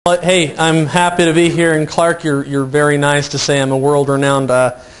Hey, I'm happy to be here, and Clark, you're very nice to say I'm a world-renowned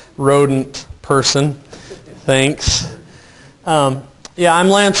rodent person. Thanks. Yeah, I'm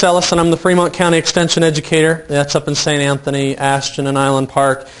Lance Ellison. I'm the Fremont County Extension Educator. That's up in St. Anthony. Ashton and Island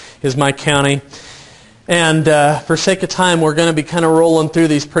Park is my county. And for sake of time, we're going to be kind of rolling through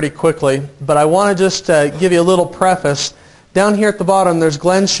these pretty quickly. But I want to just give you a little preface. Down here at the bottom, there's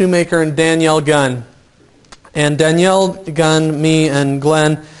Glenn Shoemaker and Danielle Gunn. And Danielle Gunn, me, and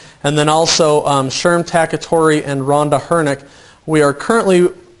Glenn, and then also Sherm Takatori and Rhonda Hernick. We are currently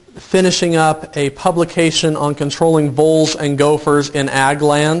finishing up a publication on controlling voles and gophers in ag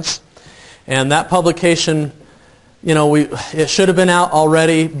lands. And that publication, you know, it should have been out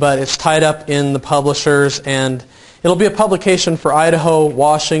already, but it's tied up in the publishers. And it'll be a publication for Idaho,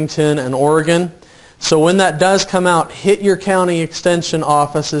 Washington, and Oregon. So when that does come out, hit your county extension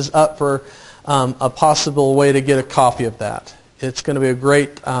offices up for a possible way to get a copy of that. It's going to be a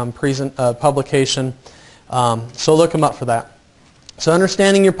great publication, so look them up for that. So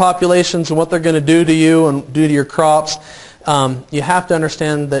understanding your populations and what they're going to do to you and do to your crops, you have to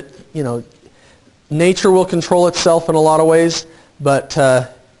understand that, you know, nature will control itself in a lot of ways, but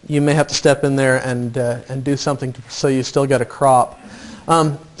you may have to step in there and do something so you still get a crop.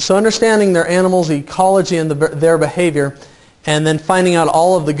 So understanding their animals' ecology and their behavior, and then finding out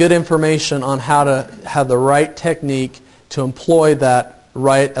all of the good information on how to have the right technique to employ that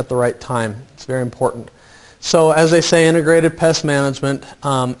right at the right time. It's very important. So as they say, integrated pest management,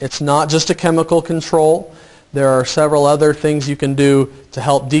 it's not just a chemical control. There are several other things you can do to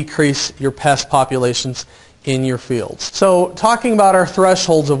help decrease your pest populations in your fields. So talking about our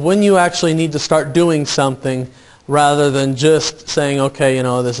thresholds of when you actually need to start doing something rather than just saying, okay, you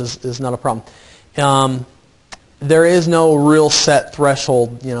know, this is not a problem. There is no real set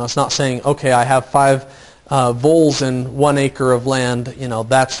threshold. You know, it's not saying, okay, I have 5 voles in 1 acre of land. You know,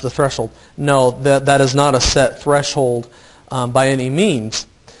 that's the threshold. No, that is not a set threshold by any means,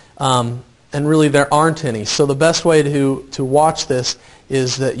 and really there aren't any. So the best way to watch this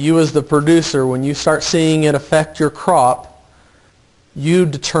is that you, as the producer, when you start seeing it affect your crop, you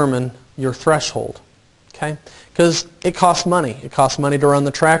determine your threshold. Okay, because it costs money. It costs money to run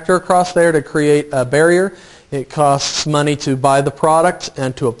the tractor across there to create a barrier. It costs money to buy the product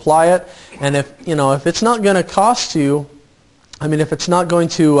and to apply it. And if it's not going to cost you, I mean, if it's not going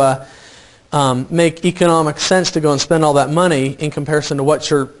to make economic sense to go and spend all that money in comparison to what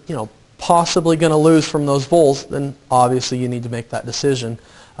you're, possibly going to lose from those voles, then obviously you need to make that decision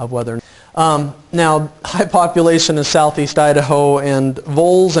of whether. Now, high population in southeast Idaho, and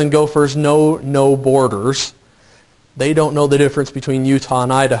voles and gophers know no borders. They don't know the difference between Utah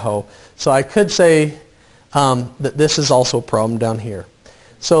and Idaho. So I could say that this is also a problem down here.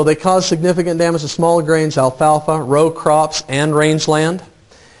 So they cause significant damage to small grains, alfalfa, row crops, and rangeland.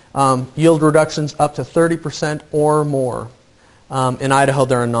 Yield reductions up to 30% or more. In Idaho,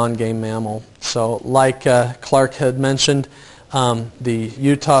 they're a non-game mammal. So like Clark had mentioned, the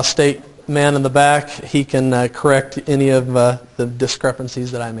Utah State man in the back, he can correct any of the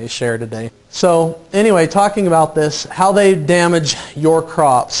discrepancies that I may share today. So anyway, talking about this, how they damage your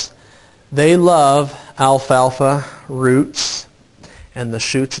crops. They love alfalfa roots and the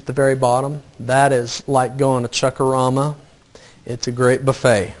shoots at the very bottom. That is like going to Chuckarama. It's a great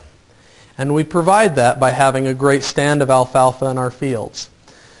buffet. And we provide that by having a great stand of alfalfa in our fields.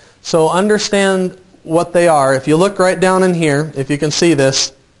 So understand what they are. If you look right down in here, if you can see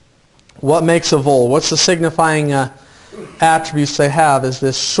this, what makes a vole? What's the signifying attributes they have is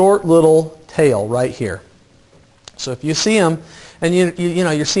this short little tail right here. So if you see them, and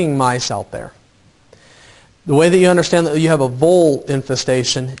you're seeing mice out there. The way that you understand that you have a vole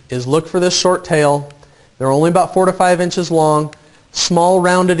infestation is look for this short tail. They're only about 4 to 5 inches long, small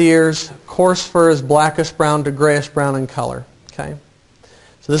rounded ears, coarse fur is blackish brown to grayish brown in color. Okay,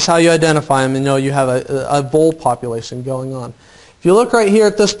 so this is how you identify them and know you have a vole population going on. If you look right here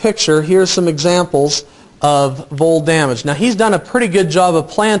at this picture, here's some examples of vole damage. Now he's done a pretty good job of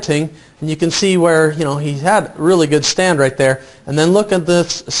planting, and you can see where he's had a really good stand right there. And then look at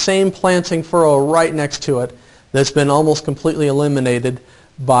this same planting furrow right next to it that's been almost completely eliminated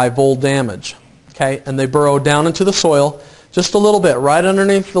by vole damage. Okay, and they burrow down into the soil just a little bit, right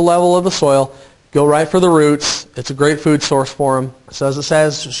underneath the level of the soil. Go right for the roots. It's a great food source for them. So as it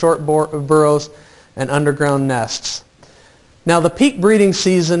says, short burrows and underground nests. Now the peak breeding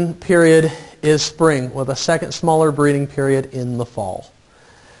season period is spring, with a second smaller breeding period in the fall.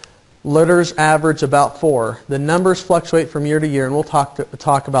 Litters average about 4. The numbers fluctuate from year to year, and we'll talk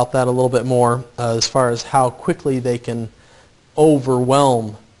about that a little bit more as far as how quickly they can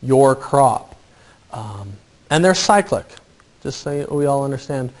overwhelm your crop. And they're cyclic. just so we all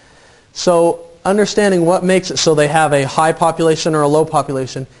understand. So understanding what makes it so they have a high population or a low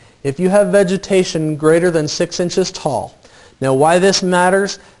population, if you have vegetation greater than 6 inches tall. Now why this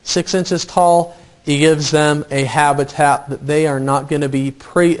matters, 6 inches tall, it gives them a habitat that they are not going to be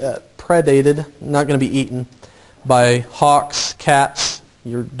predated, not going to be eaten by hawks, cats,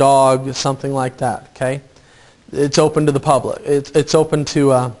 your dog, something like that. Okay, it's open to the public. It's open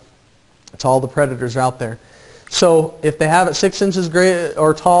to all the predators out there. So if they have it 6 inches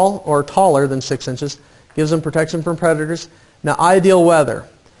or tall or taller than 6 inches, gives them protection from predators. Now ideal weather.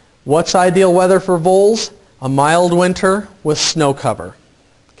 What's ideal weather for voles? A mild winter with snow cover.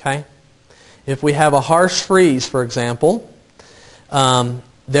 Okay. If we have a harsh freeze, for example,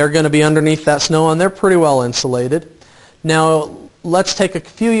 they're going to be underneath that snow and they're pretty well insulated. Now let's take a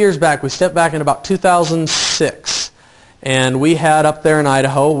few years back. We stepped back in about 2006 and we had up there in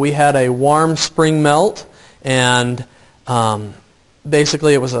Idaho, we had a warm spring melt and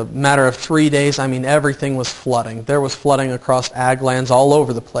basically it was a matter of 3 days. I mean everything was flooding. There was flooding across ag lands all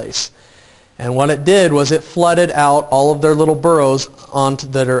over the place. And what it did was it flooded out all of their little burrows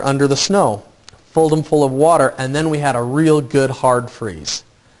that are under the snow. Filled them full of water, and then we had a real good hard freeze.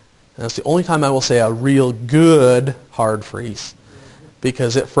 And that's the only time I will say a real good hard freeze,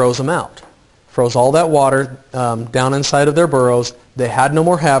 because it froze them out. Froze all that water down inside of their burrows. They had no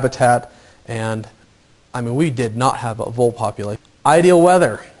more habitat, and I mean we did not have a vole population. Ideal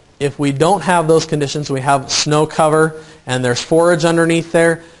weather. If we don't have those conditions, we have snow cover and there's forage underneath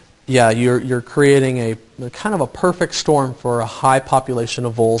there, yeah, you're creating a kind of a perfect storm for a high population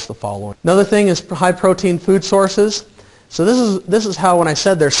of voles the following. Another thing is high protein food sources. So this is how, when I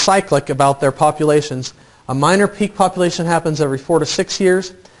said they're cyclic about their populations, a minor peak population happens every 4 to 6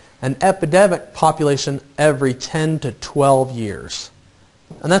 years, an epidemic population every 10 to 12 years.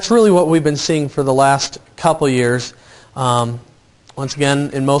 And that's really what we've been seeing for the last couple years. Once again,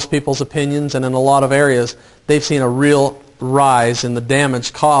 in most people's opinions and in a lot of areas, they've seen a real rise in the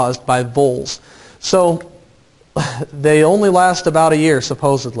damage caused by voles. So they only last about a year,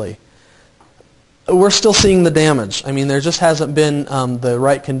 supposedly. We're still seeing the damage. I mean, there just hasn't been the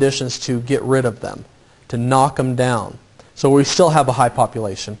right conditions to get rid of them, to knock them down. So we still have a high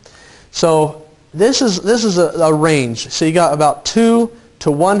population. So this is a range. So you got about 2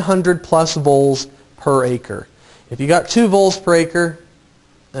 to 100 plus voles per acre. If you got 2 voles per acre,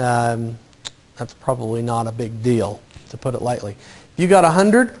 that's probably not a big deal, to put it lightly. If you got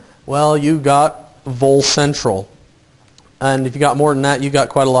 100, well, you got vole central. And if you got more than that, you got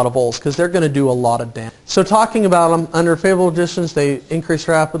quite a lot of voles, because they're going to do a lot of damage. So talking about them, under favorable conditions, they increase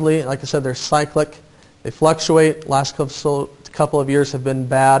rapidly. Like I said, they're cyclic. They fluctuate. Last couple of years have been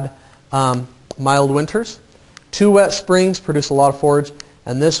bad. Mild winters. 2 wet springs produce a lot of forage.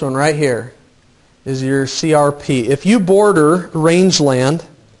 And this one right here is your CRP. If you border rangeland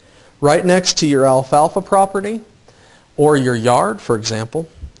right next to your alfalfa property, or your yard, for example,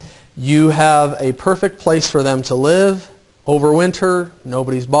 you have a perfect place for them to live, overwinter,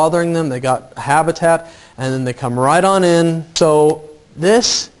 nobody's bothering them, they got habitat, and then they come right on in. So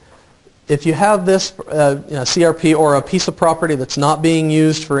this, if you have this CRP or a piece of property that's not being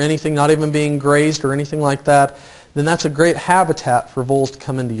used for anything, not even being grazed or anything like that, then that's a great habitat for voles to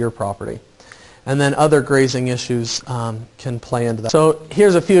come into your property. And then other grazing issues can play into that. So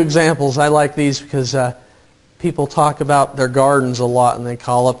here's a few examples. I like these because people talk about their gardens a lot, and they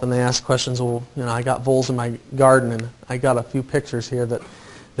call up and they ask questions. Well, you know, I got voles in my garden, and I got a few pictures here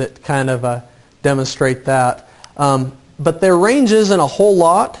that kind of demonstrate that. But their range isn't a whole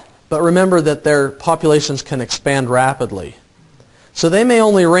lot, but remember that their populations can expand rapidly. So they may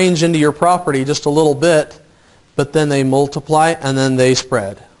only range into your property just a little bit, but then they multiply and then they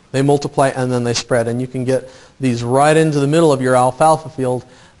spread. They multiply and then they spread, and you can get these right into the middle of your alfalfa field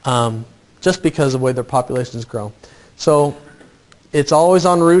just because of the way their populations grow. So it's always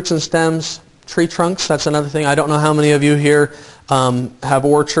on roots and stems. Tree trunks, that's another thing. I don't know how many of you here have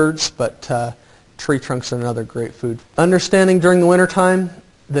orchards, but tree trunks are another great food. Understanding during the wintertime,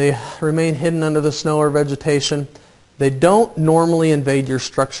 they remain hidden under the snow or vegetation. They don't normally invade your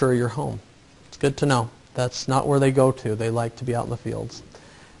structure or your home. It's good to know. That's not where they go to. They like to be out in the fields.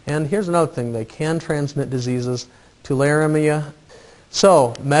 And here's another thing. They can transmit diseases, tularemia.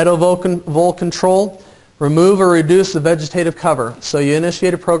 So, meadow vole control, remove or reduce the vegetative cover. So you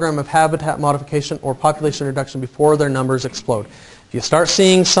initiate a program of habitat modification or population reduction before their numbers explode. If you start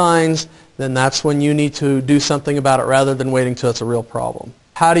seeing signs, then that's when you need to do something about it rather than waiting till it's a real problem.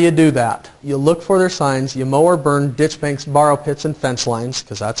 How do you do that? You look for their signs. You mow or burn ditch banks, borrow pits, and fence lines,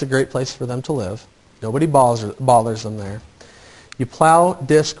 because that's a great place for them to live. Nobody bothers them there. You plow,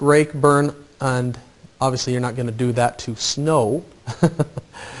 disc, rake, burn, and Obviously, you're not going to do that to snow.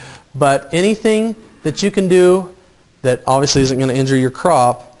 But anything that you can do that obviously isn't going to injure your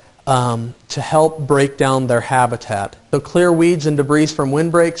crop to help break down their habitat. So clear weeds and debris from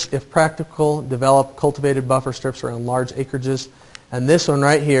windbreaks. If practical, develop cultivated buffer strips around large acreages. And this one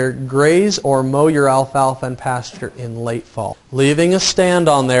right here, graze or mow your alfalfa and pasture in late fall. Leaving a stand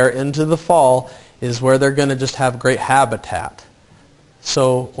on there into the fall is where they're going to just have great habitat.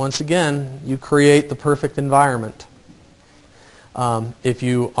 So once again, you create the perfect environment. If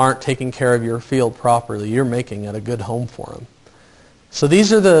you aren't taking care of your field properly, you're making it a good home for them. So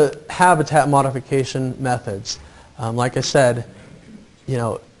these are the habitat modification methods. Like I said,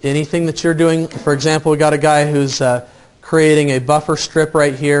 anything that you're doing, for example, we got a guy who's creating a buffer strip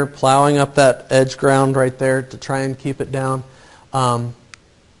right here, plowing up that edge ground right there to try and keep it down.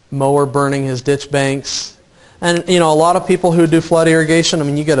 Mower burning his ditch banks. And, a lot of people who do flood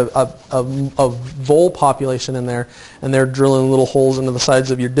irrigation, you get a vole population in there, and they're drilling little holes into the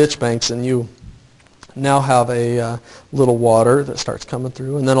sides of your ditch banks, and you now have a little water that starts coming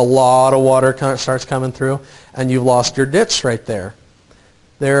through, and then a lot of water starts coming through, and you've lost your ditch right there.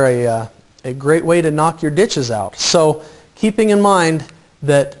 They're a great way to knock your ditches out. So keeping in mind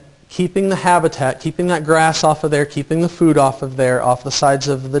that keeping the habitat, keeping that grass off of there, keeping the food off of there, off the sides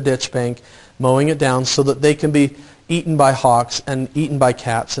of the ditch bank, mowing it down so that they can be eaten by hawks and eaten by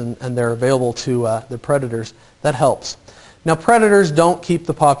cats, and they're available to the predators, that helps. Now predators don't keep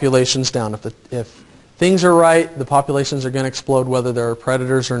the populations down. If things are right, the populations are going to explode whether there are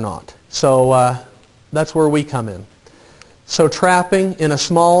predators or not. So that's where we come in. So trapping in a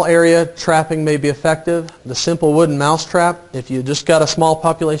small area, trapping may be effective. The simple wooden mouse trap, if you just got a small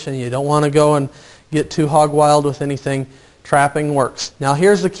population and you don't want to go and get too hog wild with anything, trapping works. Now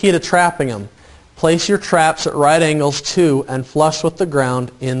here's the key to trapping them. Place your traps at right angles to and flush with the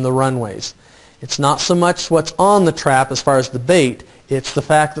ground in the runways. It's not so much what's on the trap as far as the bait, it's the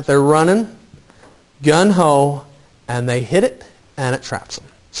fact that they're running, gun-ho, and they hit it and it traps them.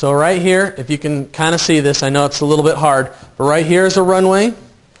 So right here, if you can kind of see this, I know it's a little bit hard, but right here is a runway,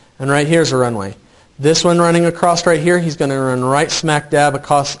 and right here is a runway. This one running across right here, he's going to run right smack dab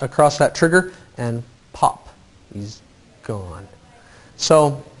across that trigger, and pop. He's gone.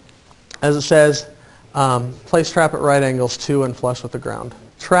 So, as it says, place trap at right angles to and flush with the ground.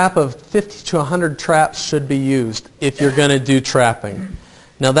 Trap of 50 to 100 traps should be used if you're going to do trapping.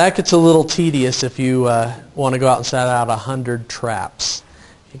 Now that gets a little tedious if you want to go out and set out 100 traps.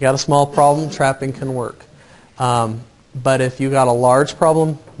 If you got a small problem, trapping can work. But if you got a large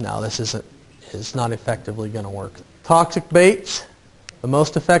problem, no, it's not effectively going to work. Toxic baits, the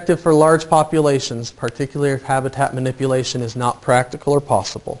most effective for large populations, particularly if habitat manipulation is not practical or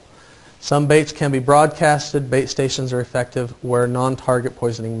possible. Some baits can be broadcasted. Bait stations are effective where non-target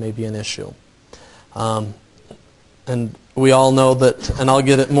poisoning may be an issue. And we all know that, and I'll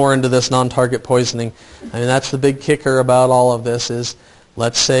get more into this non-target poisoning. That's the big kicker about all of this is,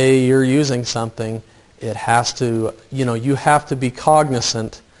 let's say you're using something, it has to, you have to be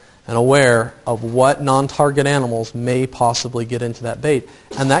cognizant and aware of what non-target animals may possibly get into that bait.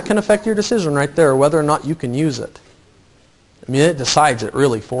 And that can affect your decision right there, whether or not you can use it. It decides it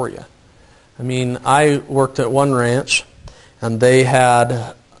really for you. I worked at one ranch, and they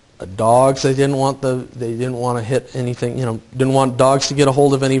had dogs. They didn't want to hit anything. Didn't want dogs to get a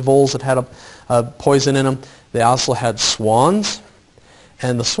hold of any voles that had a poison in them. They also had swans,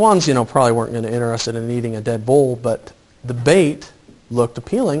 and the swans, probably weren't going to be interested in eating a dead vole, but the bait looked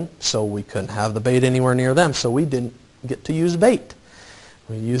appealing, so we couldn't have the bait anywhere near them. So we didn't get to use bait.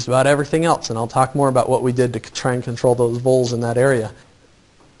 We used about everything else, and I'll talk more about what we did to try and control those voles in that area.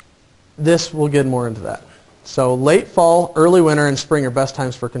 We'll get more into that. So late fall, early winter, and spring are best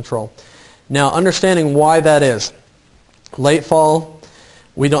times for control. Now, understanding why that is. Late fall,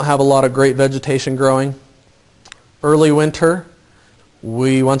 we don't have a lot of great vegetation growing. Early winter,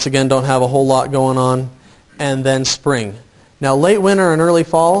 we once again don't have a whole lot going on. And then spring. Now, late winter and early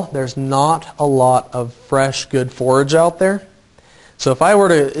fall, there's not a lot of fresh, good forage out there. So if I were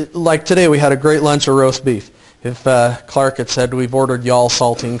to, like today, we had a great lunch of roast beef. If Clark had said we've ordered y'all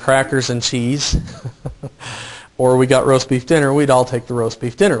saltine crackers and cheese, or we got roast beef dinner, we'd all take the roast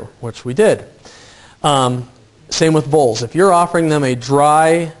beef dinner, which we did. Same with voles. If you're offering them a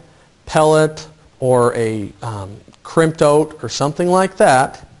dry pellet or a crimped oat or something like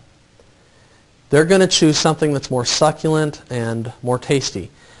that, they're going to choose something that's more succulent and more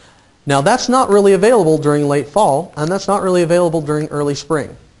tasty. Now that's not really available during late fall, and that's not really available during early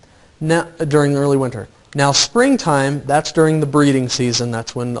spring, during early winter. Now springtime, that's during the breeding season.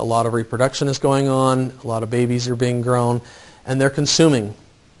 That's when a lot of reproduction is going on, a lot of babies are being grown, and they're consuming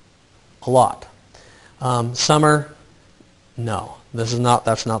a lot. Summer, no. That's not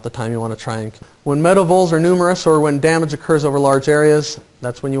the time you want to try and... When meadow voles are numerous or when damage occurs over large areas,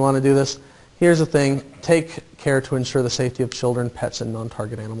 that's when you want to do this. Here's the thing. Take care to ensure the safety of children, pets, and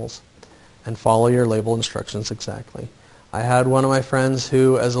non-target animals. And follow your label instructions exactly. I had one of my friends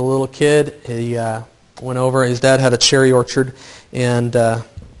who, as a little kid, he went over, his dad had a cherry orchard, and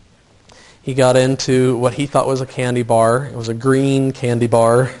he got into what he thought was a candy bar. It was a green candy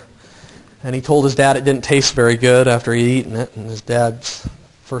bar. And he told his dad it didn't taste very good after he'd eaten it. And his dad's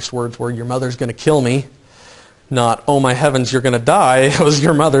first words were, "Your mother's going to kill me." Not, "Oh my heavens, you're going to die." It was,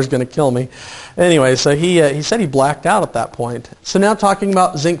 "Your mother's going to kill me." Anyway, so he said he blacked out at that point. So now talking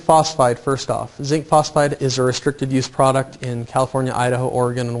about zinc phosphide first off. Zinc phosphide is a restricted use product in California, Idaho,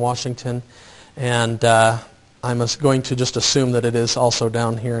 Oregon, and Washington. And I'm going to just assume that it is also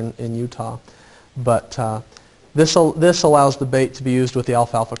down here in Utah. But this allows the bait to be used with the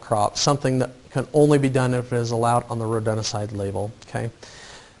alfalfa crop, something that can only be done if it is allowed on the rodenticide label. Okay.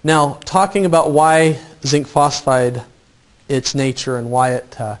 Now, talking about why zinc phosphide, its nature, and why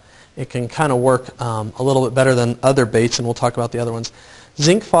it can kind of work a little bit better than other baits, and we'll talk about the other ones.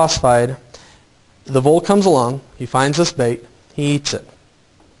 Zinc phosphide, the vole comes along, he finds this bait, he eats it,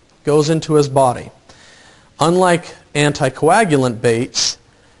 goes into his body. Unlike anticoagulant baits,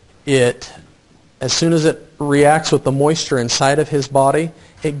 as soon as it reacts with the moisture inside of his body,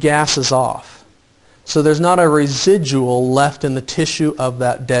 it gases off. So there's not a residual left in the tissue of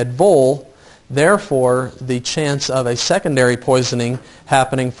that dead vole. Therefore, the chance of a secondary poisoning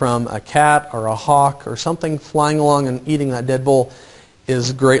happening from a cat or a hawk or something flying along and eating that dead vole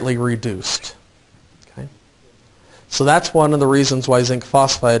is greatly reduced. Okay? So that's one of the reasons why zinc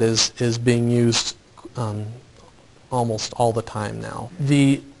phosphide is being used almost all the time now.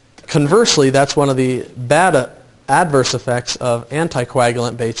 Conversely, that's one of the bad adverse effects of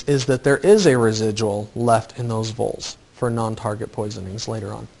anticoagulant baits, is that there is a residual left in those voles for non-target poisonings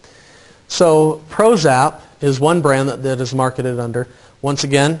later on. So Prozap is one brand that is marketed under. Once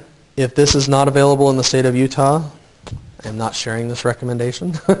again, if this is not available in the state of Utah, I'm not sharing this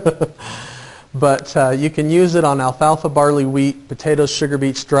recommendation. But you can use it on alfalfa, barley, wheat, potatoes, sugar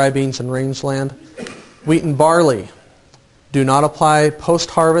beets, dry beans, and rangeland. Wheat and barley. Do not apply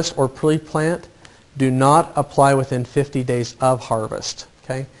post-harvest or pre-plant. Do not apply within 50 days of harvest.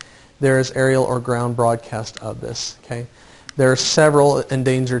 Okay? There is aerial or ground broadcast of this. Okay? There are several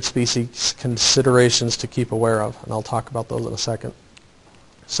endangered species considerations to keep aware of, and I'll talk about those in a second.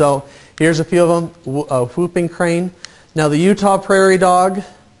 So here's a few of them. Whooping crane. Now the Utah prairie dog,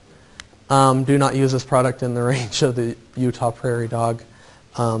 do not use this product in the range of the Utah prairie dog.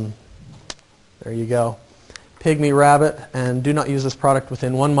 There you go. Pygmy rabbit, and do not use this product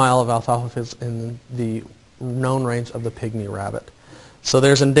within 1 mile of alfalfa fields in the known range of the pygmy rabbit. So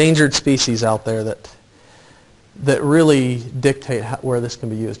there's endangered species out there that really dictate where this can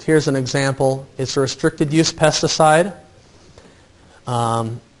be used. Here's an example. It's a restricted use pesticide.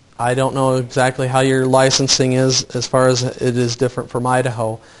 I don't know exactly how your licensing is as far as it is different from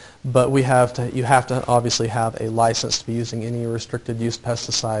Idaho, but you have to obviously have a license to be using any restricted use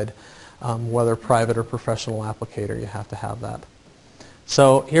pesticide. Whether private or professional applicator, you have to have that.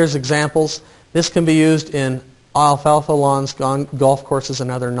 So here's examples. This can be used in alfalfa lawns, golf courses,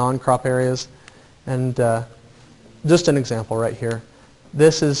 and other non-crop areas. And just an example right here.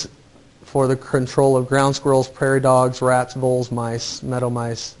 This is for the control of ground squirrels, prairie dogs, rats, voles, mice, meadow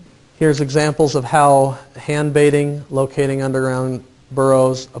mice. Here's examples of how hand baiting, locating underground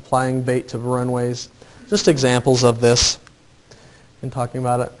burrows, applying bait to runways. Just examples of this in talking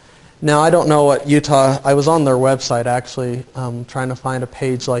about it. Now, I don't know what Utah, I was on their website actually trying to find a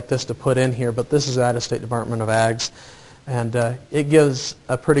page like this to put in here, but this is out of State Department of Ags, and it gives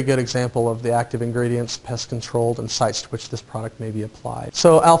a pretty good example of the active ingredients, pest controlled, and sites to which this product may be applied.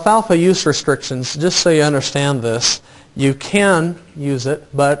 So alfalfa use restrictions, just so you understand this, you can use it,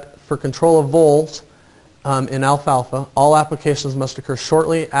 but for control of voles in alfalfa, all applications must occur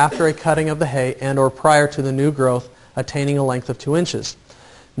shortly after a cutting of the hay and or prior to the new growth attaining a length of 2 inches.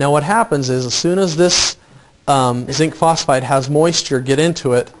 Now what happens is as soon as this zinc phosphide has moisture get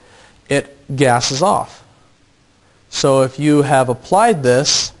into it, it gases off. So if you have applied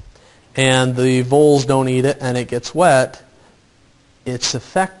this and the voles don't eat it and it gets wet, its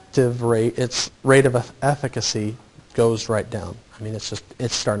effective rate, its rate of efficacy goes right down. I mean,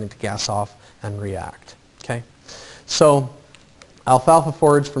 it's starting to gas off and react. Okay? So alfalfa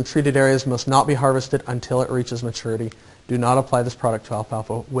forage from treated areas must not be harvested until it reaches maturity. Do not apply this product to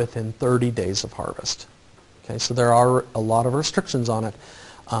alfalfa within 30 days of harvest. Okay, so there are a lot of restrictions on it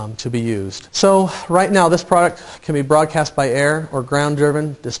to be used. So right now this product can be broadcast by air or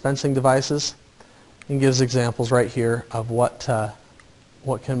ground-driven dispensing devices. and gives examples right here of what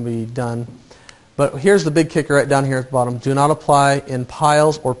can be done. But here's the big kicker right down here at the bottom. Do not apply in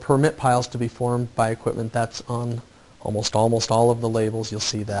piles or permit piles to be formed by equipment. That's on almost all of the labels. You'll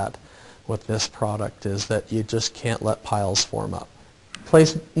see that with this product is that you just can't let piles form up.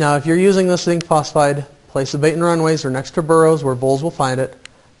 Now, if you're using this zinc phosphide, place the bait in runways or next to burrows where voles will find it.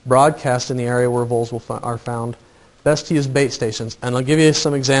 Broadcast in the area where voles are found. Best to use bait stations. And I'll give you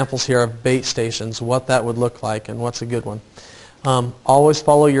some examples here of bait stations, what that would look like and what's a good one. Always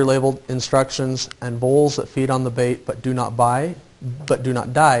follow your labeled instructions, and voles that feed on the bait but do not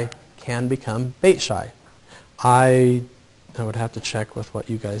die can become bait shy. I would have to check with what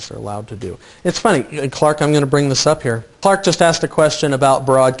you guys are allowed to do. It's funny, Clark, I'm going to bring this up here. Clark just asked a question about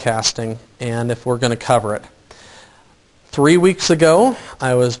broadcasting and if we're going to cover it. 3 weeks ago,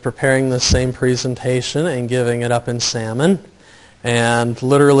 I was preparing the same presentation and giving it up in salmon. And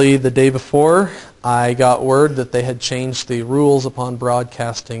literally the day before, I got word that they had changed the rules upon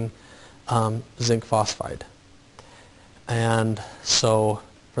broadcasting zinc phosphide. And so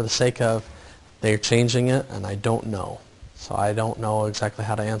for the sake of they're changing it, and I don't know. So I don't know exactly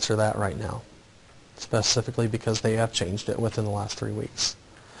how to answer that right now, specifically because they have changed it within the last 3 weeks.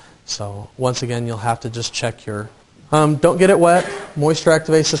 So once again, you'll have to just check your... don't get it wet. Moisture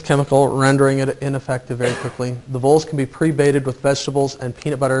activates this chemical, rendering it ineffective very quickly. The voles can be pre-baited with vegetables and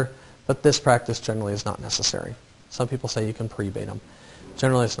peanut butter, but this practice generally is not necessary. Some people say you can pre-bait them.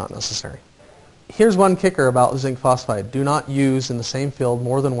 Generally, it's not necessary. Here's one kicker about zinc phosphide. Do not use in the same field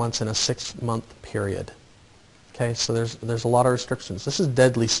more than once in a 6-month period. Okay, so there's a lot of restrictions. This is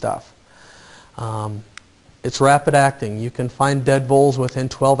deadly stuff. It's rapid acting. You can find dead voles within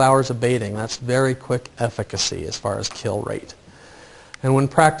 12 hours of baiting. That's very quick efficacy as far as kill rate. And when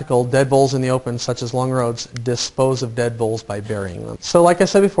practical, dead voles in the open, such as long roads, dispose of dead voles by burying them. So like I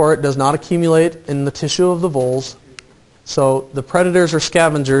said before, it does not accumulate in the tissue of the voles. So the predators or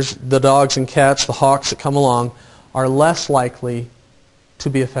scavengers, the dogs and cats, the hawks that come along, are less likely to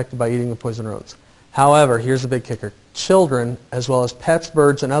be affected by eating the poison rodents. However, here's the big kicker. Children, as well as pets,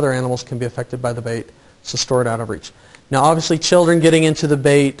 birds, and other animals can be affected by the bait, so store it out of reach. Now, obviously, children getting into the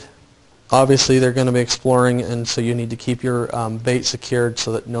bait, obviously they're going to be exploring, and so you need to keep your bait secured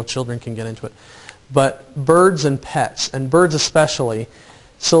so that no children can get into it. But birds and pets, and birds especially,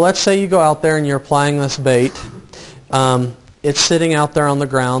 so let's say you go out there and you're applying this bait. It's sitting out there on the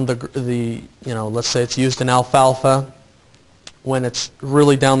ground. Let's say it's used in alfalfa when it's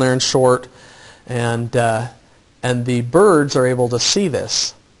really down there and short, and the birds are able to see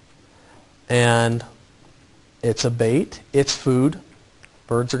this. And it's a bait. It's food.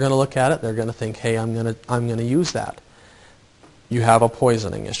 Birds are going to look at it. They're going to think, "Hey, I'm going to use that." You have a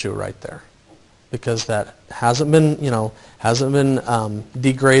poisoning issue right there, because that hasn't been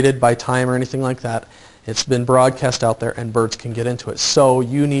degraded by time or anything like that. It's been broadcast out there, and birds can get into it. So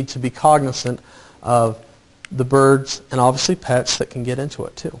you need to be cognizant of the birds and obviously pets that can get into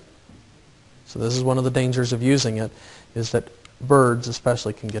it too. So this is one of the dangers of using it, is that birds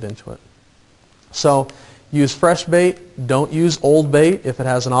especially can get into it. So use fresh bait. Don't use old bait if it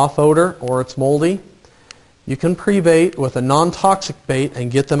has an off odor or it's moldy. You can pre-bait with a non-toxic bait and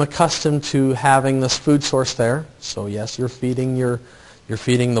get them accustomed to having this food source there. So yes, you're feeding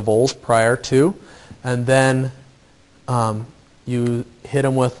the voles prior to, and then you hit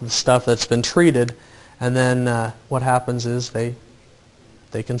them with the stuff that's been treated, and then what happens is they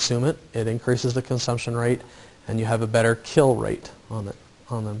consume it. It increases the consumption rate, and you have a better kill rate on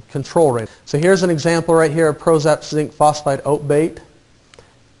them. Control rate. So here's an example right here of Prozac zinc phosphide oat bait.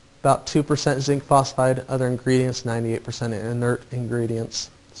 About 2% zinc phosphide, other ingredients, 98% inert ingredients.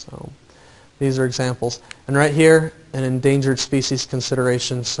 So these are examples. And right here, an endangered species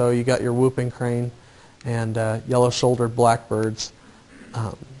consideration. So you got your whooping crane and yellow-shouldered blackbirds.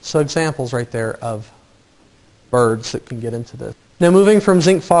 So examples right there of birds that can get into this. Now moving from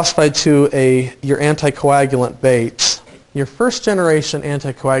zinc phosphide to your anticoagulant baits. Your first generation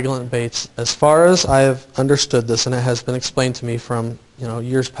anticoagulant baits, as far as I've understood this, and it has been explained to me from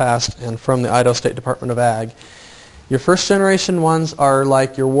years past and from the Idaho State Department of Ag, your first generation ones are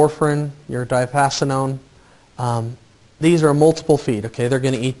like your warfarin, your diapasinone. These are multiple feed. Okay, they're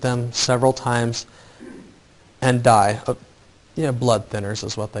going to eat them several times and die. Blood thinners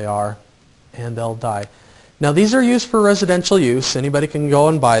is what they are, and they'll die. Now these are used for residential use. Anybody can go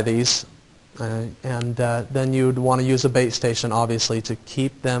and buy these. Then you'd want to use a bait station, obviously, to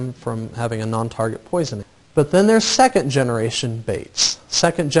keep them from having a non-target poisoning. But then there's second generation baits,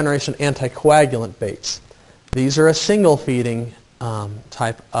 second generation anticoagulant baits. These are a single feeding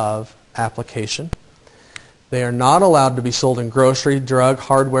type of application. They are not allowed to be sold in grocery, drug,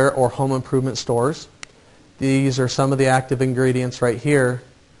 hardware, or home improvement stores. These are some of the active ingredients right here.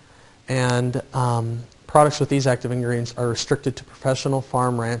 And products with these active ingredients are restricted to professional,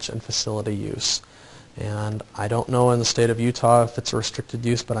 farm, ranch, and facility use. And I don't know in the state of Utah if it's a restricted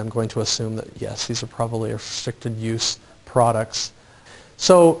use, but I'm going to assume that yes, these are probably restricted use products.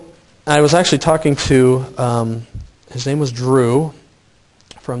 So I was actually talking to, his name was Drew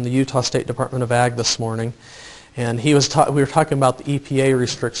from the Utah State Department of Ag this morning, and we were talking about the EPA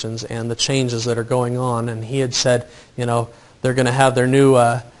restrictions and the changes that are going on, and he had said, you know, they're going to have their new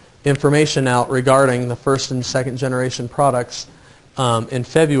information out regarding the first and second generation products in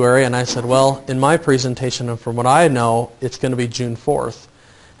February, and I said, well, in my presentation and from what I know, it's going to be June 4th.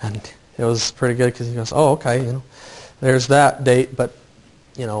 And it was pretty good because he goes, oh, okay, you know, there's that date, but,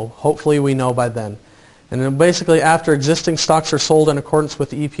 you know, hopefully we know by then. And then basically after existing stocks are sold in accordance with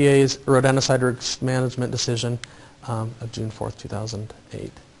the EPA's rodenticide risk management decision of June 4th,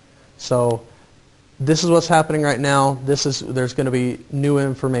 2008. So this is what's happening right now. There's going to be new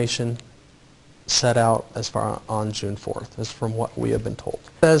information set out as far on June 4th, is from what we have been told.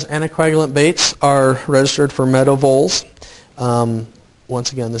 It says anticoagulant baits are registered for meadow voles.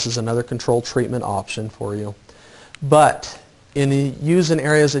 Once again, this is another controlled treatment option for you. But used in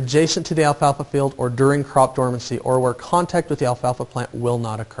areas adjacent to the alfalfa field or during crop dormancy or where contact with the alfalfa plant will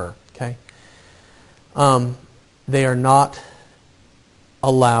not occur. Okay? They are not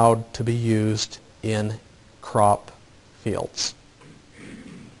allowed to be used in crop fields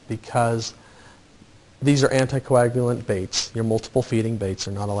because these are anticoagulant baits. Your multiple feeding baits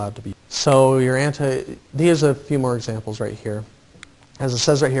are not allowed to be. So here's a few more examples right here. As it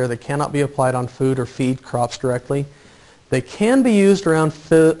says right here, they cannot be applied on food or feed crops directly. They can be used around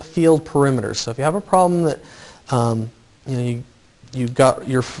field perimeters. So if you have a problem that you've got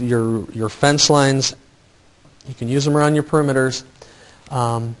your fence lines, you can use them around your perimeters.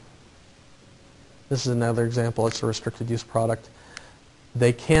 This is another example. It's a restricted use product.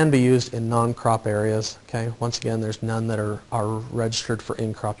 They can be used in non-crop areas. Okay. Once again, there's none that are registered for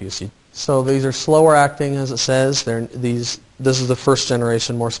in-crop use. So these are slower acting, as it says. This is the first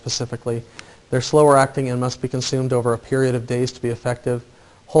generation more specifically. They're slower acting and must be consumed over a period of days to be effective.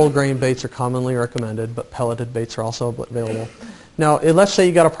 Whole grain baits are commonly recommended, but pelleted baits are also available. Now, let's say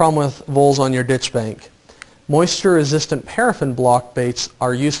you got a problem with voles on your ditch bank. Moisture-resistant paraffin block baits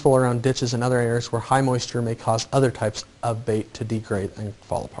are useful around ditches and other areas where high moisture may cause other types of bait to degrade and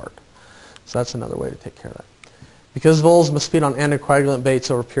fall apart. So that's another way to take care of that. Because voles must feed on anticoagulant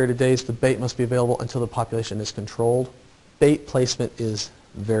baits over a period of days, the bait must be available until the population is controlled. Bait placement is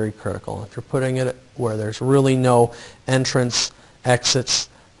very critical. If you're putting it where there's really no entrance, exits,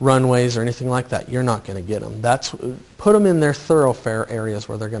 runways, or anything like that, you're not going to get them. Put them in their thoroughfare areas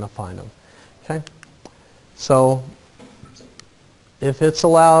where they're going to find them. Okay? So if it's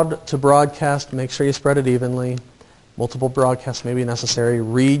allowed to broadcast, make sure you spread it evenly. Multiple broadcasts may be necessary.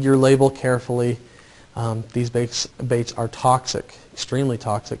 Read your label carefully. These baits are toxic, extremely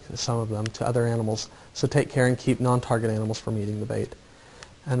toxic, some of them, to other animals. So take care and keep non-target animals from eating the bait.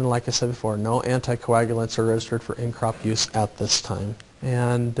 And like I said before, no anticoagulants are registered for in-crop use at this time.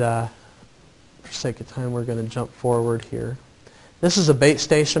 And for sake of time, we're going to jump forward here. This is a bait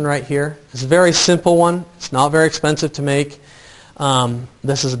station right here. It's a very simple one. It's not very expensive to make.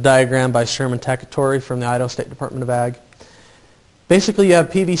 This is a diagram by Sherman Takatori from the Idaho State Department of Ag. Basically, you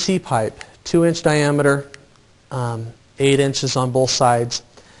have PVC pipe, 2-inch diameter, 8 inches on both sides.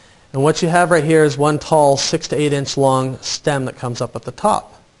 And what you have right here is one tall 6 to 8 inch long stem that comes up at the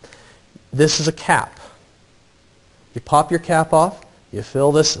top. This is a cap. You pop your cap off. You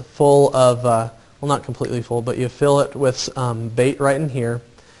fill this full of, well, not completely full, but you fill it with bait right in here.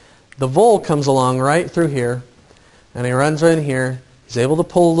 The vole comes along right through here, and he runs right in here. He's able to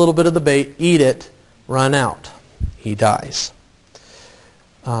pull a little bit of the bait, eat it, run out. He dies.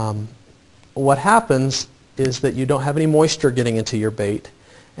 What happens is that you don't have any moisture getting into your bait.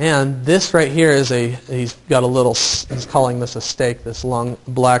 And this right here is he's got a little, he's calling this a stake, this long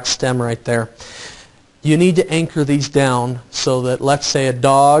black stem right there. You need to anchor these down so that, let's say a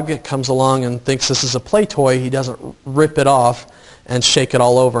dog comes along and thinks this is a play toy, he doesn't rip it off and shake it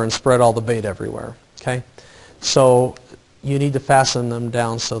all over and spread all the bait everywhere. Okay? So you need to fasten them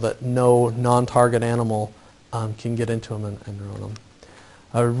down so that no non-target animal can get into them and ruin them.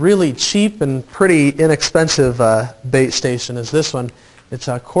 A really cheap and pretty inexpensive bait station is this one. It's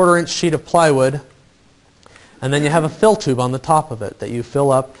a 1/4 inch sheet of plywood, and then you have a fill tube on the top of it that you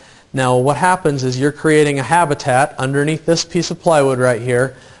fill up. Now what happens is you're creating a habitat underneath this piece of plywood right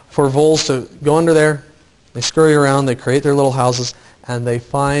here for voles to go under there. They scurry around, they create their little houses, and they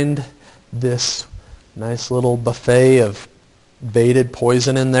find this nice little buffet of baited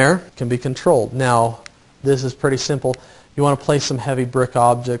poison in there. It can be controlled. Now, this is pretty simple. You want to place some heavy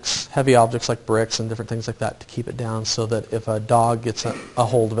objects like bricks and different things like that to keep it down so that if a dog gets a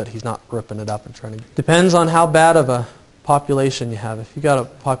hold of it, he's not ripping it up and trying to... Depends on how bad of a population you have. If you got a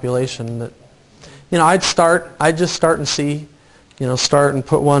population that, I'd just start and see, start and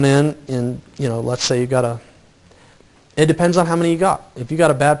put one in, and, let's say you got it depends on how many you got. If you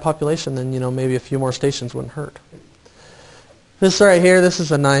got a bad population, then, maybe a few more stations wouldn't hurt. This right here, this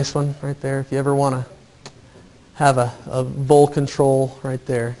is a nice one right there. If you ever want to have a bull control right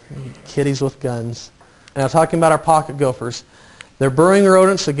there. Kitties with guns. Now talking about our pocket gophers. They're burrowing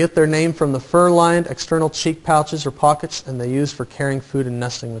rodents that get their name from the fur-lined external cheek pouches or pockets, and they use for carrying food and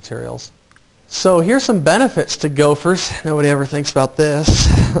nesting materials. So here's some benefits to gophers. Nobody ever thinks about this.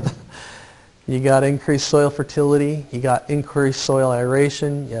 You got increased soil fertility, you got increased soil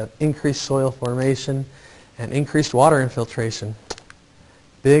aeration, you have increased soil formation, and increased water infiltration.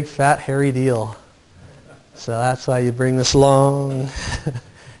 Big, fat, hairy deal. So that's why you bring this along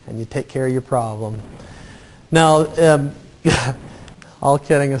and you take care of your problem. Now, all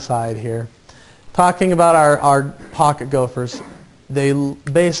kidding aside here, talking about our pocket gophers, they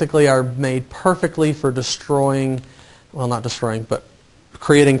basically are made perfectly for destroying, well, not destroying, but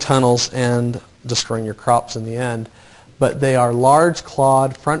creating tunnels and destroying your crops in the end. But they are large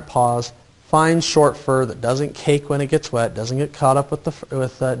clawed front paws, fine short fur that doesn't cake when it gets wet, doesn't get caught up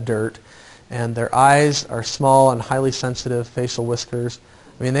with dirt. And their eyes are small and highly sensitive, facial whiskers.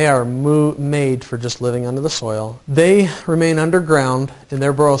 I mean, they are made for just living under the soil. They remain underground in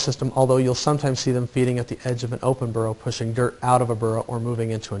their burrow system, although you'll sometimes see them feeding at the edge of an open burrow, pushing dirt out of a burrow or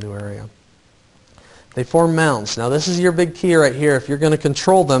moving into a new area. They form mounds. Now, this is your big key right here. If you're going to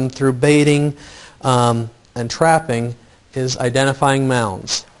control them through baiting and trapping, is identifying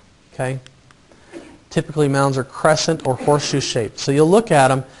mounds. Okay? Typically, mounds are crescent or horseshoe shaped. So you'll look at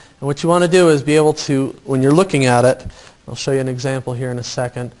them. And what you want to do is be able to, when you're looking at it, I'll show you an example here in a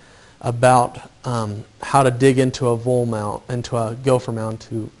second about how to dig into a vole mound, into a gopher mound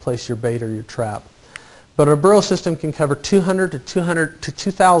to place your bait or your trap. But a burrow system can cover 200 to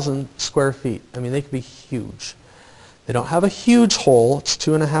 2,000 square feet. I mean, they can be huge. They don't have a huge hole. It's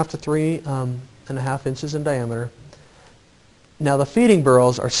 2.5 to 3.5 inches in diameter. Now the feeding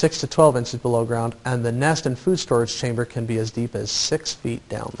burrows are 6 to 12 inches below ground, and the nest and food storage chamber can be as deep as 6 feet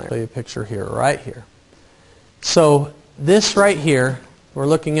down there. I'll show you a picture here, right here. So this right here, we're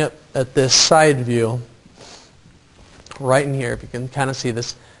looking at this side view, right in here, if you can kind of see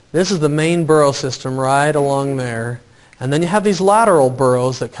this. This is the main burrow system right along there. And then you have these lateral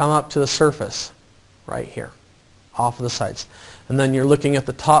burrows that come up to the surface, right here, off of the sides. And then you're looking at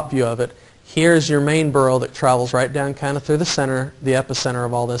the top view of it. Here's your main burrow that travels right down kind of through the center, the epicenter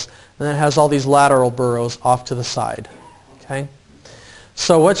of all this. And then it has all these lateral burrows off to the side. Okay?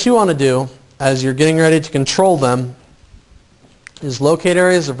 So what you want to do as you're getting ready to control them is locate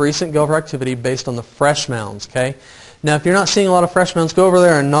areas of recent gopher activity based on the fresh mounds. Okay? Now if you're not seeing a lot of fresh mounds, go over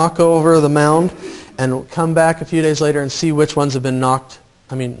there and knock over the mound and come back a few days later and see which ones have been knocked.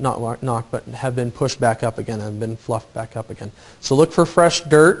 I mean, not knocked, but have been pushed back up again, have been fluffed back up again. So look for fresh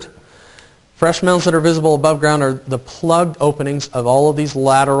dirt. Fresh mounds that are visible above ground are the plugged openings of all of these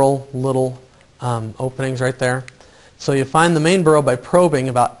lateral little openings right there. So you find the main burrow by probing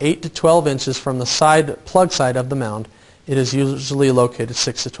about 8 to 12 inches from the plug side of the mound. It is usually located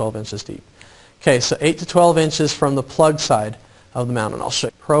 6 to 12 inches deep. Okay, so 8 to 12 inches from the plug side of the mound, and I'll show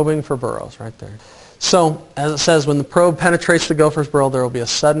you. Probing for burrows right there. So, as it says, when the probe penetrates the gopher's burrow, there will be a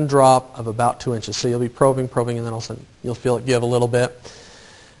sudden drop of about 2 inches. So you'll be probing, and then all of a sudden you'll feel it give a little bit.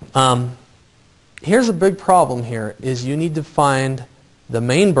 Here's a big problem here, is you need to find the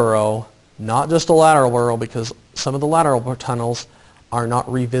main burrow, not just a lateral burrow, because some of the lateral tunnels are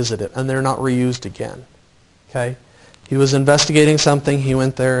not revisited, and they're not reused again. Okay? He was investigating something, he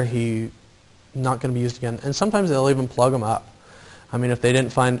went there, not going to be used again. And sometimes they'll even plug them up. I mean, if they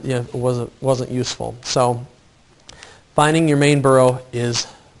didn't find, it wasn't useful. So finding your main burrow is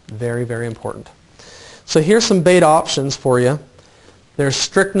very, very important. So here's some bait options for you. There's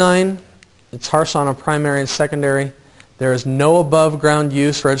strychnine. It's harsh on a primary and secondary. There is no above ground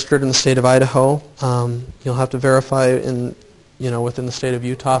use registered in the state of Idaho. You'll have to verify within the state of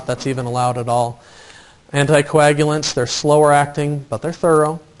Utah if that's even allowed at all. Anticoagulants, they're slower acting, but they're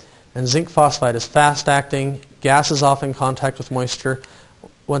thorough. And zinc phosphide is fast acting. Gas is often in contact with moisture.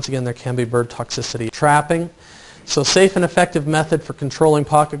 Once again, there can be bird toxicity. Trapping. So safe and effective method for controlling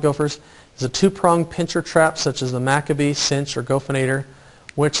pocket gophers is a two-pronged pincher trap such as the Maccabee, cinch, or gophinator,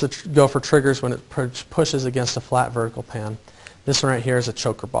 which the gopher triggers when it pushes against a flat vertical pan. This one right here is a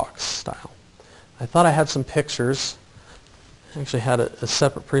choker box style. I thought I had some pictures. actually had a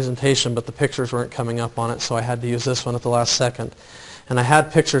separate presentation, but the pictures weren't coming up on it, so I had to use this one at the last second. And I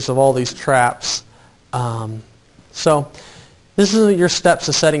had pictures of all these traps. So this is your steps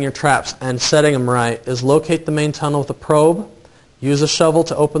to setting your traps, and setting them right is locate the main tunnel with a probe, use a shovel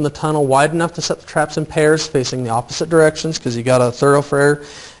to open the tunnel wide enough to set the traps in pairs facing the opposite directions, because you got a thoroughfare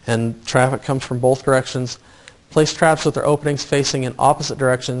and traffic comes from both directions. Place traps with their openings facing in opposite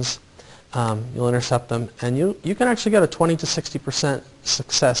directions. You'll intercept them, and you can actually get a 20 to 60%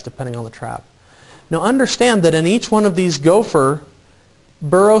 success depending on the trap. Now understand that in each one of these gopher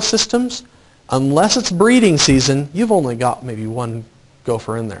burrow systems, unless it's breeding season, you've only got maybe one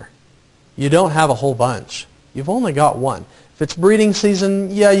gopher in there. You don't have a whole bunch. You've only got one. If it's breeding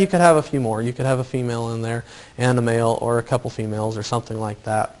season, yeah, you could have a few more. You could have a female in there and a male, or a couple females or something like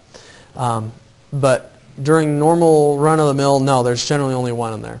that. But during normal run-of-the-mill, no, there's generally only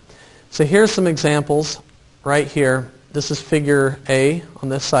one in there. So here's some examples right here. This is figure A on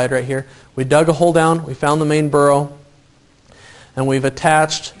this side right here. We dug a hole down, we found the main burrow, and we've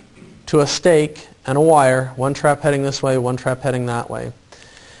attached to a stake and a wire, one trap heading this way, one trap heading that way.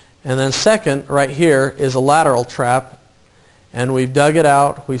 And then second, right here, is a lateral trap, and we've dug it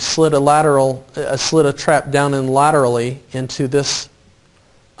out, we've slid a trap down in laterally into this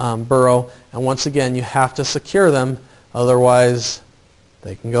burrow, and once again you have to secure them, otherwise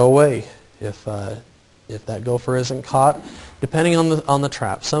they can go away if that gopher isn't caught, depending on the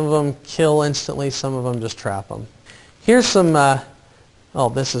trap. Some of them kill instantly, some of them just trap them. Here's some,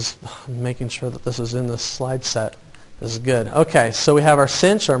 this is making sure that this is in the slide set. This is good. Okay, so we have our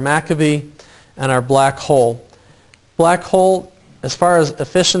cinch, our Maccabee, and our black hole. Black hole, as far as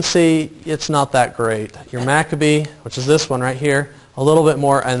efficiency, it's not that great. Your Maccabee, which is this one right here, a little bit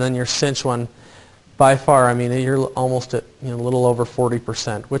more, and then your cinch one, by far, I mean, you're almost at a little over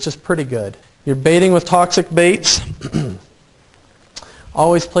 40%, which is pretty good. You're baiting with toxic baits.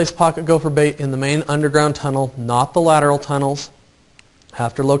 Always place pocket gopher bait in the main underground tunnel, not the lateral tunnels.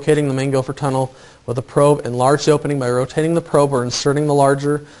 After locating the main gopher tunnel with a probe, enlarge the opening by rotating the probe or inserting a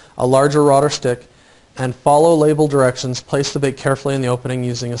larger rod or stick, and follow label directions. Place the bait carefully in the opening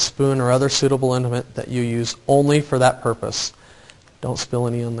using a spoon or other suitable implement that you use only for that purpose. Don't spill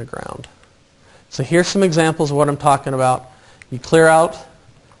any on the ground. So here's some examples of what I'm talking about. You clear out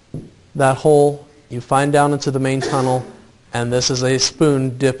that hole, you find down into the main tunnel, and this is a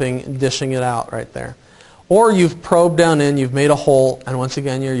spoon dishing it out right there. Or you've probed down in, you've made a hole, and once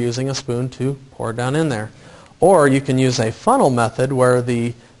again you're using a spoon to pour down in there. Or you can use a funnel method where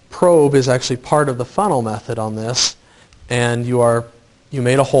the probe is actually part of the funnel method on this, and you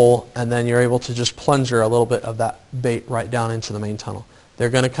made a hole, and then you're able to just plunger a little bit of that bait right down into the main tunnel. They're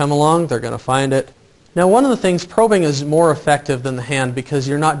going to come along, they're going to find it. Now one of the things, probing is more effective than the hand because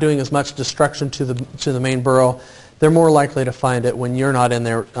you're not doing as much destruction to the main burrow. They're more likely to find it when you're not in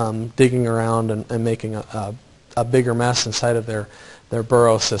there digging around and making a bigger mess inside of their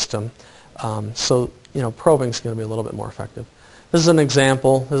burrow system. So probing is going to be a little bit more effective. This is an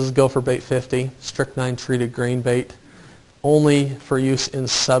example. This is gopher bait 50, strychnine treated grain bait, only for use in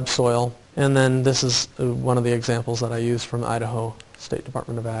subsoil. And then this is one of the examples that I used from the Idaho State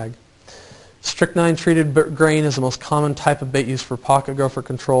Department of Ag. Strychnine treated grain is the most common type of bait used for pocket gopher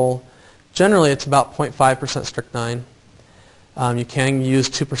control. Generally it's about 0.5% strychnine. You can use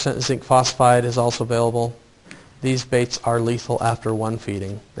 2% zinc phosphide is also available. These baits are lethal after one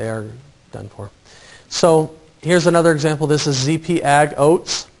feeding. They are done for. So here's another example. This is ZP Ag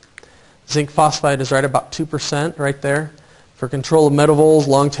oats. Zinc phosphide is right about 2% right there. For control of meadow voles,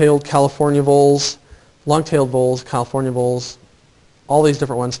 long-tailed California voles, California voles, all these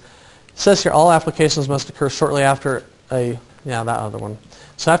different ones. It says here all applications must occur shortly after that other one.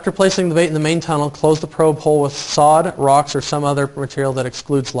 So after placing the bait in the main tunnel, close the probe hole with sod, rocks, or some other material that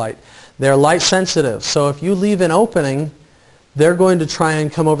excludes light. They're light sensitive, so if you leave an opening, they're going to try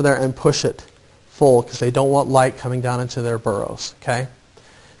and come over there and push it full because they don't want light coming down into their burrows. Okay,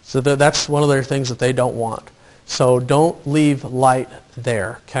 so that's one of their things that they don't want. So don't leave light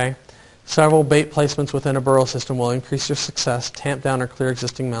there. Okay. Several bait placements within a burrow system will increase your success. Tamp down or clear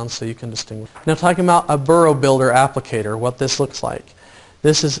existing mounds so you can distinguish. Now talking about a burrow builder applicator, what this looks like.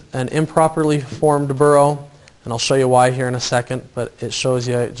 This is an improperly formed burrow, and I'll show you why here in a second, but it shows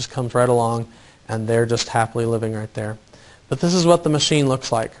you it just comes right along, and they're just happily living right there. But this is what the machine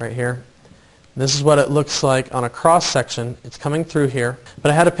looks like right here. This is what it looks like on a cross section. It's coming through here,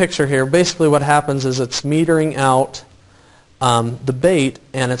 but I had a picture here. Basically what happens is it's metering out the bait,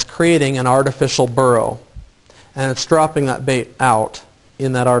 and it's creating an artificial burrow, and it's dropping that bait out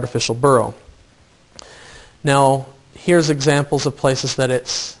in that artificial burrow. Now here's examples of places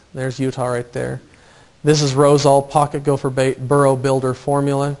that there's Utah right there. This is Rosal Pocket Gopher Bait Burrow Builder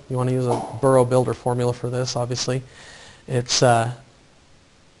Formula. You want to use a Burrow Builder formula for this, obviously. It's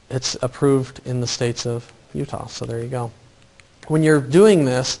approved in the states of Utah, so there you go. When you're doing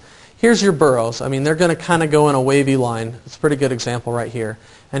this, here's your burrows. I mean, they're going to kind of go in a wavy line. It's a pretty good example right here.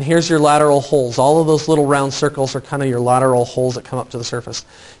 And here's your lateral holes. All of those little round circles are kind of your lateral holes that come up to the surface.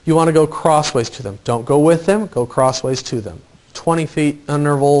 You want to go crossways to them. Don't go with them, go crossways to them. 20 feet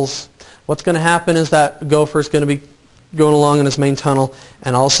intervals. What's going to happen is that gopher is going to be going along in his main tunnel,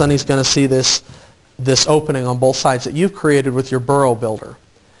 and all of a sudden he's going to see this opening on both sides that you've created with your burrow builder.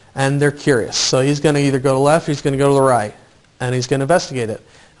 And they're curious. So he's going to either go to the left or he's going to go to the right. And he's going to investigate it.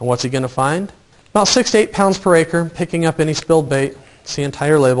 And what's he going to find? About 6 to 8 pounds per acre, picking up any spilled bait. It's the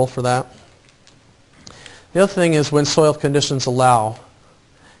entire label for that. The other thing is when soil conditions allow.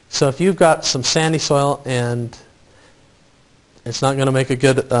 So if you've got some sandy soil and it's not going to make a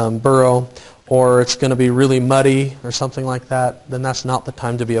good burrow, or it's going to be really muddy or something like that, then that's not the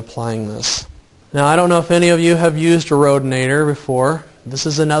time to be applying this. Now, I don't know if any of you have used a rodinator before. This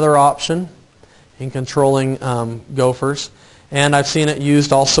is another option in controlling gophers. And I've seen it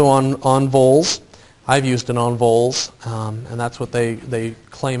used also on voles. I've used it on voles, and that's what they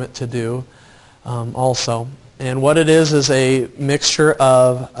claim it to do also. And what it is a mixture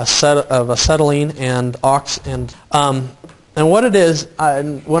of acetylene and and what it is,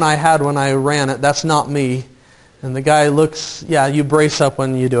 when I ran it, that's not me. And the guy looks, yeah, you brace up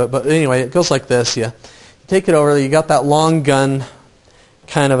when you do it. But anyway, it goes like this. You take it over. You got that long gun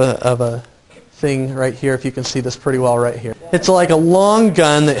kind of a thing right here, if you can see this pretty well right here. It's like a long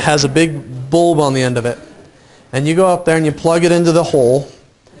gun that has a big bulb on the end of it. And you go up there and you plug it into the hole,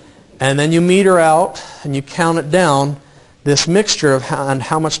 and then you meter out and you count it down, this mixture of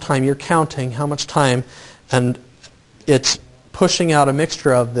how much time you're counting, how much time, and it's pushing out a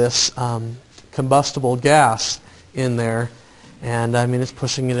mixture of this combustible gas in there. And I mean, it's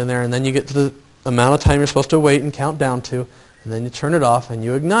pushing it in there, and then you get to the amount of time you're supposed to wait and count down to, and then you turn it off and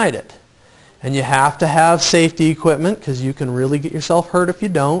you ignite it. And you have to have safety equipment because you can really get yourself hurt if you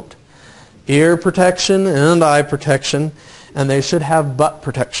don't. Ear protection and eye protection. And they should have butt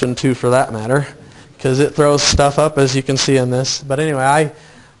protection too, for that matter, because it throws stuff up, as you can see in this. But anyway,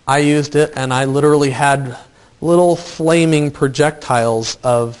 I used it, and I literally had little flaming projectiles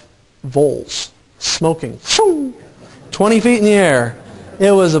of voles smoking 20 feet in the air. It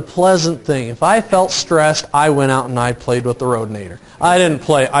was a pleasant thing. If I felt stressed, I went out and I played with the rodinator. I didn't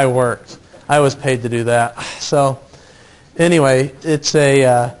play, I worked. I was paid to do that. So anyway, it's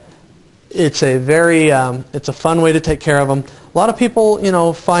a fun way to take care of them. A lot of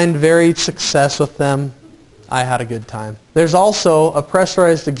people, find varied success with them. I had a good time. There's also a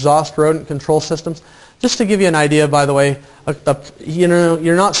pressurized exhaust rodent control systems. Just to give you an idea, by the way,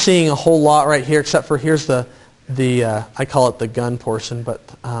 you're not seeing a whole lot right here, except for here's the I call it the gun portion, but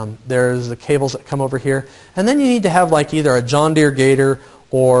there's the cables that come over here. And then you need to have like either a John Deere Gator,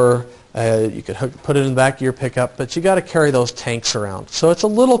 or you could put it in the back of your pickup, but you got to carry those tanks around. So it's a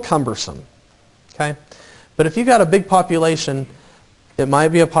little cumbersome. Okay? But if you got a big population, it might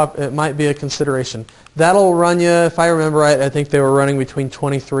be a consideration. That'll run you, if I remember right, I think they were running between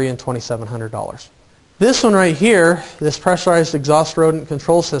 $2,300 and $2,700. This one right here, this pressurized exhaust rodent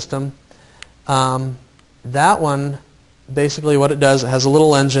control system, that one, basically what it does, it has a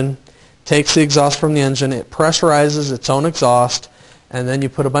little engine, takes the exhaust from the engine, it pressurizes its own exhaust, and then you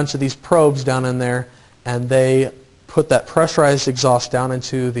put a bunch of these probes down in there, and they put that pressurized exhaust down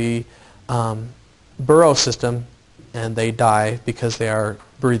into the burrow system, and they die because they are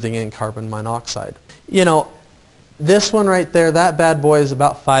breathing in carbon monoxide. This one right there, that bad boy is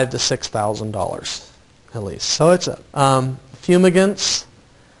about $5,000 to $6,000 at least. So it's fumigants.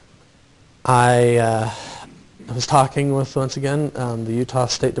 I was talking with, once again, the Utah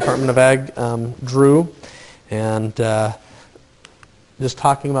State Department of Ag, Drew, and just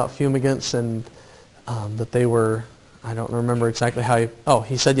talking about fumigants, and that they were, I don't remember exactly how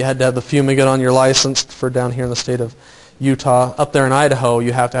he said you had to have the fumigant on your license for down here in the state of Utah. Up there in Idaho,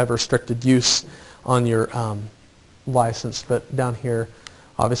 you have to have restricted use on your license, but down here,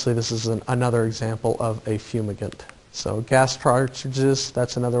 obviously this is another example of a fumigant. So gas cartridges,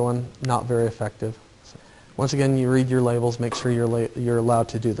 that's another one, not very effective. So once again, you read your labels, make sure you're allowed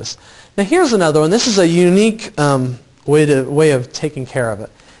to do this. Now here's another one. This is a unique way of taking care of it.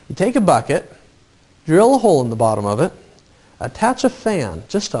 You take a bucket, drill a hole in the bottom of it, attach a fan,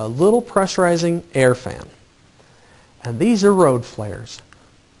 just a little pressurizing air fan. And these are road flares.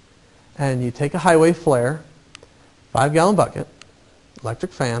 And you take a highway flare, 5-gallon bucket,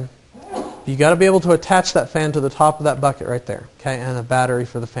 electric fan. You got to be able to attach that fan to the top of that bucket right there, okay, and a battery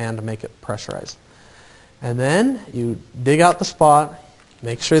for the fan to make it pressurized. And then you dig out the spot,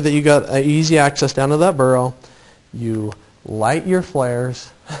 make sure that you got easy access down to that burrow. You light your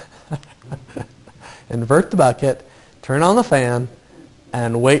flares, invert the bucket, turn on the fan,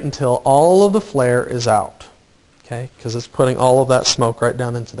 and wait until all of the flare is out. Okay? Because it's putting all of that smoke right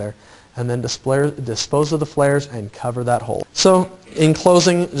down into there. And then dispose of the flares and cover that hole. So, in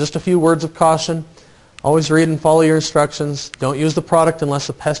closing, just a few words of caution. Always read and follow your instructions. Don't use the product unless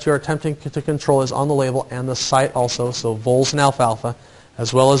the pest you are attempting to control is on the label and the site also, so voles and alfalfa,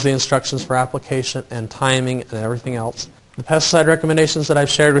 as well as the instructions for application and timing and everything else. The pesticide recommendations that I've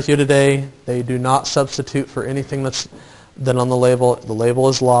shared with you today, they do not substitute for anything that's on the label. The label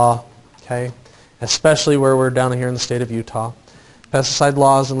is law, okay? Especially where we're down here in the state of Utah. Pesticide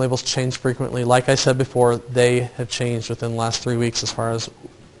laws and labels change frequently. Like I said before, they have changed within the last 3 weeks as far as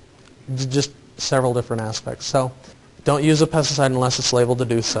just several different aspects. So don't use a pesticide unless it's labeled to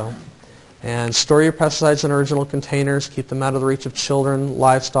do so. And store your pesticides in original containers. Keep them out of the reach of children,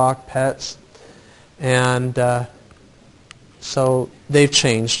 livestock, pets. And so they've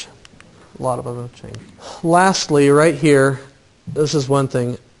changed. A lot of them have changed. Lastly, right here, this is one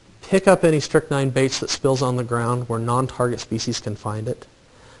thing. Pick up any strychnine baits that spills on the ground where non-target species can find it.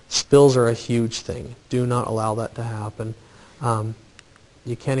 Spills are a huge thing. Do not allow that to happen.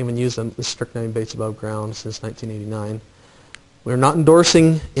 You can't even use the strychnine baits above ground since 1989. We're not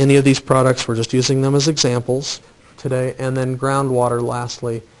endorsing any of these products. We're just using them as examples today. And then groundwater,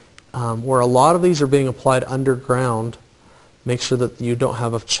 lastly. Where a lot of these are being applied underground, make sure that you don't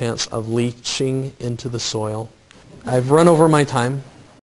have a chance of leaching into the soil. I've run over my time.